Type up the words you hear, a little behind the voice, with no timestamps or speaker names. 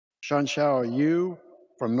Shanchao, you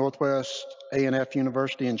from Northwest A&F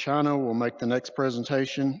University in China will make the next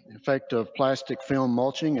presentation, Effect of Plastic Film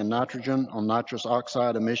Mulching and Nitrogen on Nitrous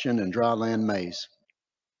Oxide Emission in Dry Land Maize.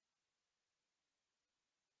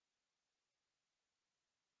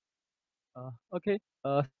 Okay.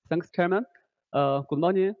 Thanks, Chairman. Good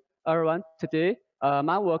morning, everyone. Today,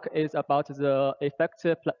 my work is about the effect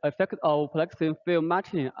of plastic film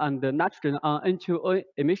matching and the nitrogen on N2O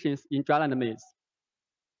emissions in dryland maize.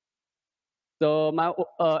 So my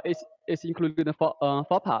is included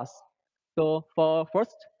four parts. So for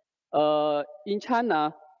first, in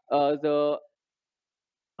China, the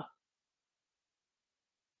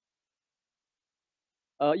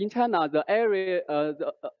in China, the area,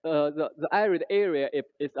 the arid area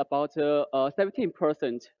is about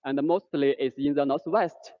 17%, and mostly is in the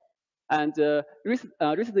northwest. And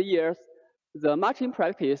recent years, the mulching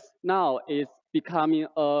practice now is becoming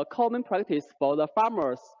a common practice for the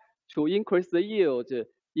farmers to increase the yield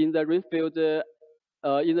in the rainfield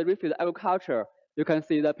agriculture. You can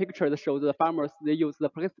see the picture that shows the farmers they use the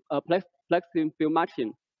plastic film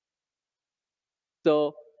mulching.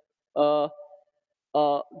 So uh,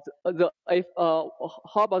 how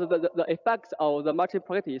about the effects of the mulching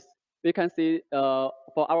practice? We can see for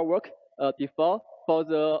our work before for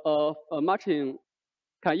the mulching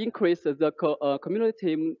can increase the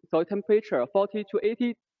community soil temperature 40 to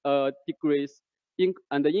 80 degrees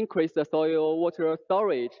and increase the soil water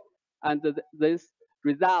storage. And this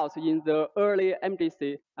results in the early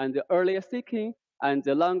MDC and the earlier seeking and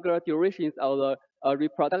the longer durations of the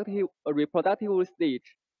reproductive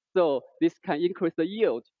stage. So this can increase the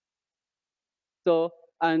yield. So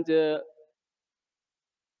and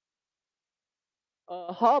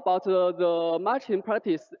how about the mulching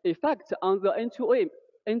practice effect on the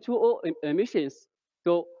N2O emissions?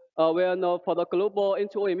 So we know for the global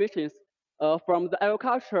N2O emissions from the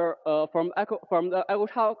agriculture from the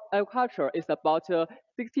agriculture is about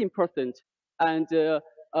 16%, and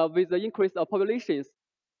with the increase of populations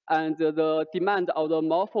and the demand of the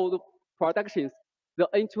more food productions, the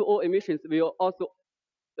N2O emissions will also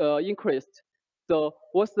increase. So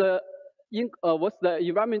what's the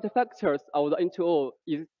environmental factors of the N2O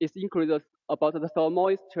is increased about the soil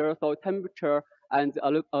moisture, soil temperature, and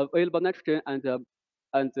available nitrogen and the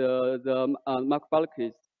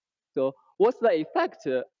microbiologies. So what's the effect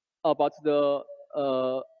about the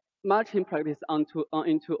mulching practice on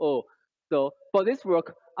N2O? So for this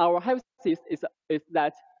work, our hypothesis is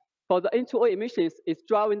that for the N2O emissions is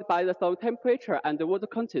driven by the soil temperature and the water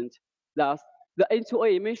content. Thus, the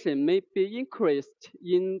N2O emission may be increased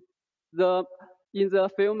the in the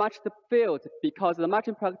film matched field because the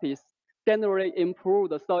mulching practice generally improve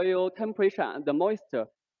the soil temperature and the moisture.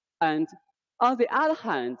 And on the other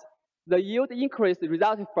hand, the yield increase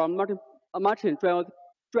resulting from mulching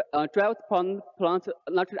drives plant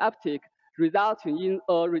nitrogen uptake, resulting in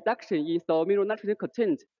a reduction in soil mineral nitrogen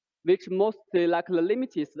content, which mostly likely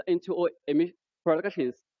limits the N2O emission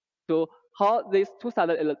productions. So how these two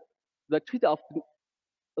sides, the trade-off,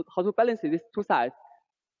 how to balance these two sides.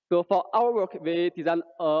 So for our work, we designed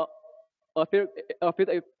a field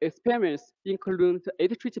experiments including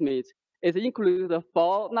 8 treatments. It includes the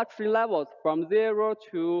 4 nitrogen levels from 0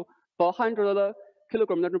 to 400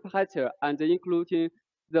 kilogram nitrogen per hectare, and including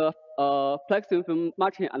the flexible film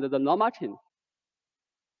mulching and the non-mulching.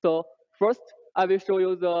 So first, I will show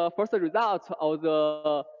you the first result of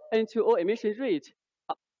the N2O emission rate.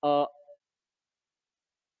 So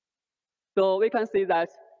we can see that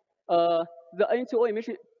the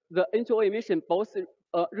N2O emission both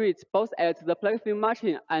rates both at the plastic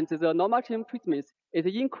mulching and the non-mulching treatments is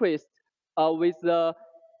increased with the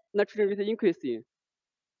nitrogen rate increasing.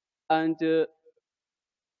 And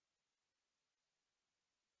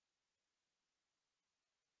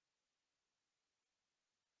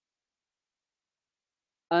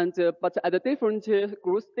but at a different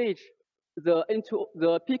growth stage, the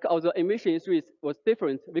peak of the emission rate was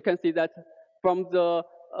different. We can see that from the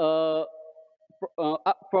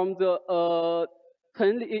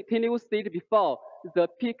 10 leaf stage before, the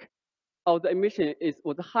peak of the emission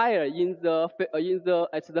was higher at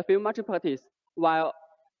the film matching practice, while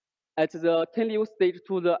at the 10 leaf stage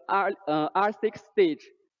to the R6 stage,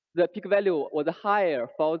 the peak value was higher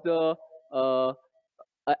for the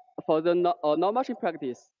non-matching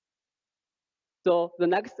practice. So the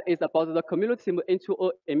next is about the cumulative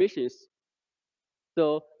N2O emissions.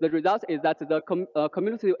 So the result is that the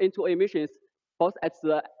cumulative N2O emissions, both at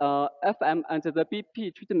the FM and the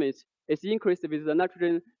BP treatment, is increased with the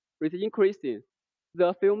nitrogen rate increasing.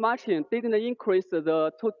 The film matching didn't increase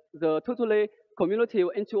the totally cumulative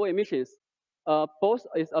N2O emissions. both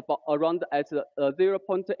is about around at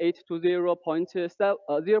 0.8 to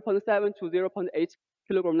 0.7 to 0.8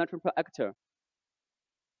 kilogram nitrogen per hectare.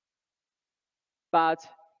 But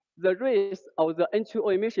the rates of the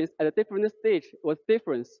N2O emissions at a different stage was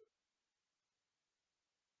different.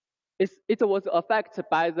 It was affected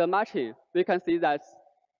by the matching. We can see that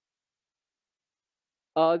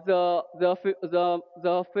the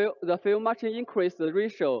field matching increase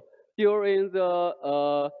ratio during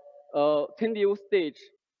the 10U stage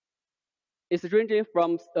is ranging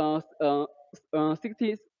from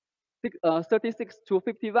 36 to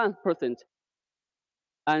 51%,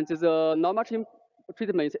 and the non-matching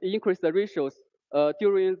treatment increased the ratios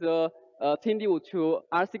during the 10U to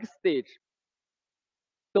R6 stage.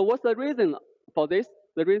 So what's the reason for this?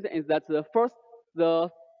 The reason is that first, for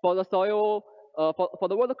the soil, for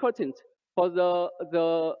the water content, for the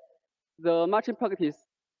matching practice,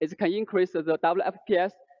 it can increase the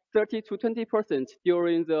WFPS 30 to 20%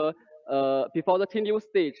 during the before the 10U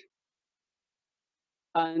stage,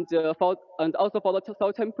 and also for the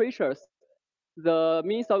soil temperatures, the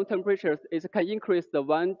mean soil temperatures can increase the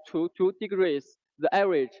 1 to 2 degrees, the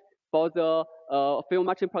average for the field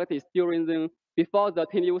matching practice during the before the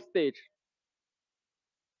 10U stage.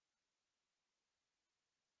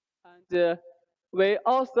 And we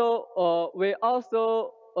also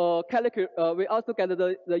get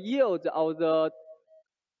the yield of the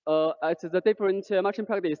at the different matching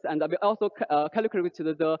practice, and we also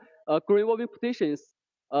calculated the green warming potentials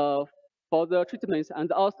for the treatments,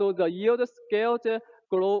 and also the yield scaled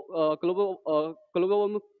global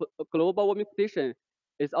warming potential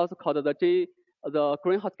is also called the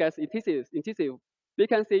greenhouse gas intensity. We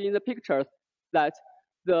can see in the pictures that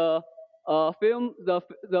the film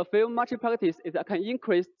matching practice can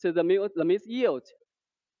increase the maize yield,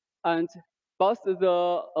 and both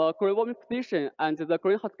the green warming potential and the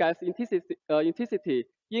greenhouse gas intensity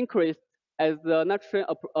increased as the nitrogen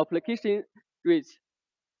application rate.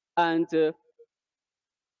 And due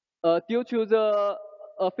to the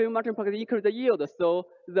film matching practice increase the yield, so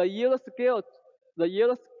the yield scaled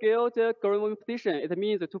green warming potential, it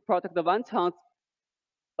means to protect the 1 ton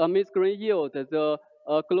maize grain yield, the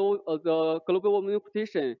global warming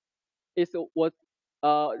potential was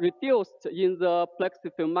reduced in the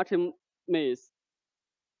plastic film matching maize.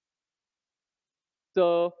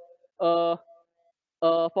 So for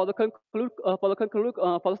the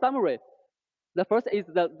summary, the first is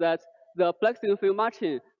that the flexible field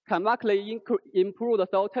matching can markedly improve the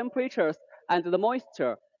soil temperatures and the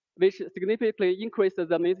moisture, which significantly increases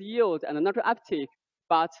the maize yield and nitrogen uptake,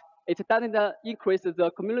 but it doesn't increase the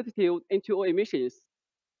cumulative N2O emissions.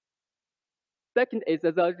 Second is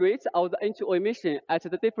the rate of the N2O emission at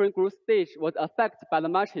the different growth stage was affected by the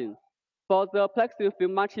matching. For the flexible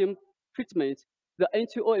field matching treatment, the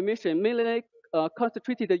N2O emission mainly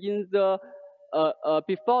concentrated in the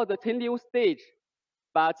before the 10U stage,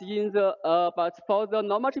 but for the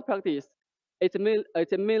non-matching practice, it's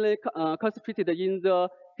mainly concentrated in the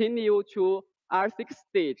 10U to R6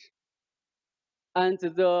 stage, and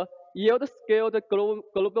the yield scaled global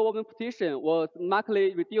warming potential was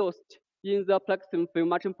markedly reduced in the flexible field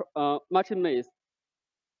matching maize.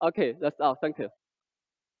 Okay, that's all. Thank you.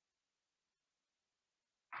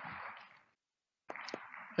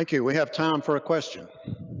 Thank you. We have time for a question.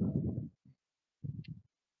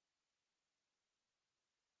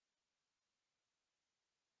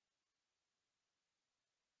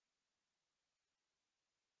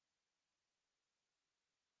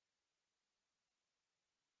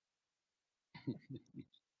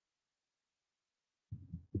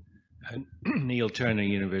 Neil Turner,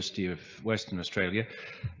 University of Western Australia,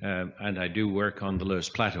 and I do work on the Lewis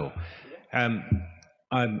Plateau.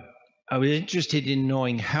 I was interested in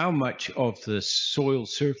knowing how much of the soil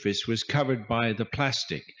surface was covered by the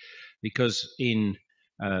plastic, because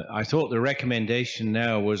I thought the recommendation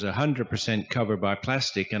now was 100% covered by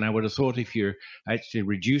plastic, and I would have thought if you're actually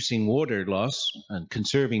reducing water loss and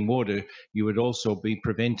conserving water, you would also be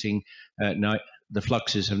preventing the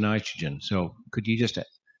fluxes of nitrogen. So could you just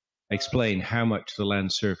explain how much the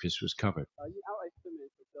land surface was covered? In our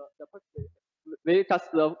estimate, we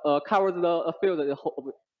just covered the field,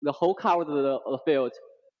 the whole covered the field.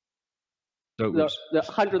 So the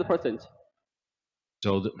 100%.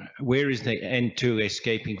 So where is the N2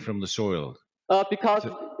 escaping from the soil? Because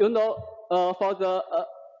you know, for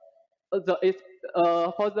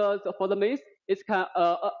the maize, it can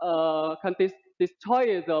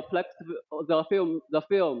destroy the film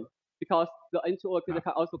because the N2O can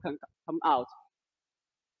also come out.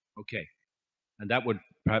 Okay, and that would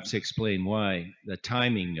perhaps explain why the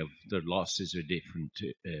timing of the losses are different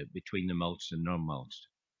between the mulched and non-mulched.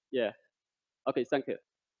 Yeah. Okay, thank you.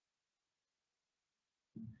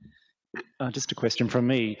 Just a question from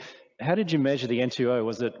me. How did you measure the N2O?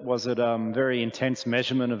 Was it very intense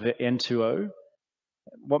measurement of the N2O?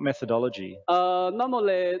 What methodology?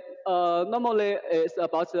 Normally it's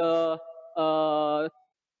about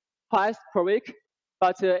twice per week.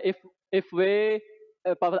 But if we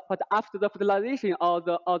but after the fertilization or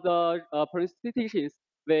the precipitations,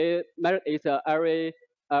 we measure it every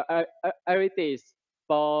days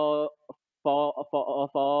for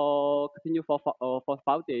continue for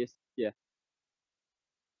 5 days. Yeah.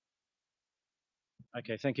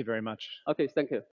 Okay, thank you very much. Okay, thank you.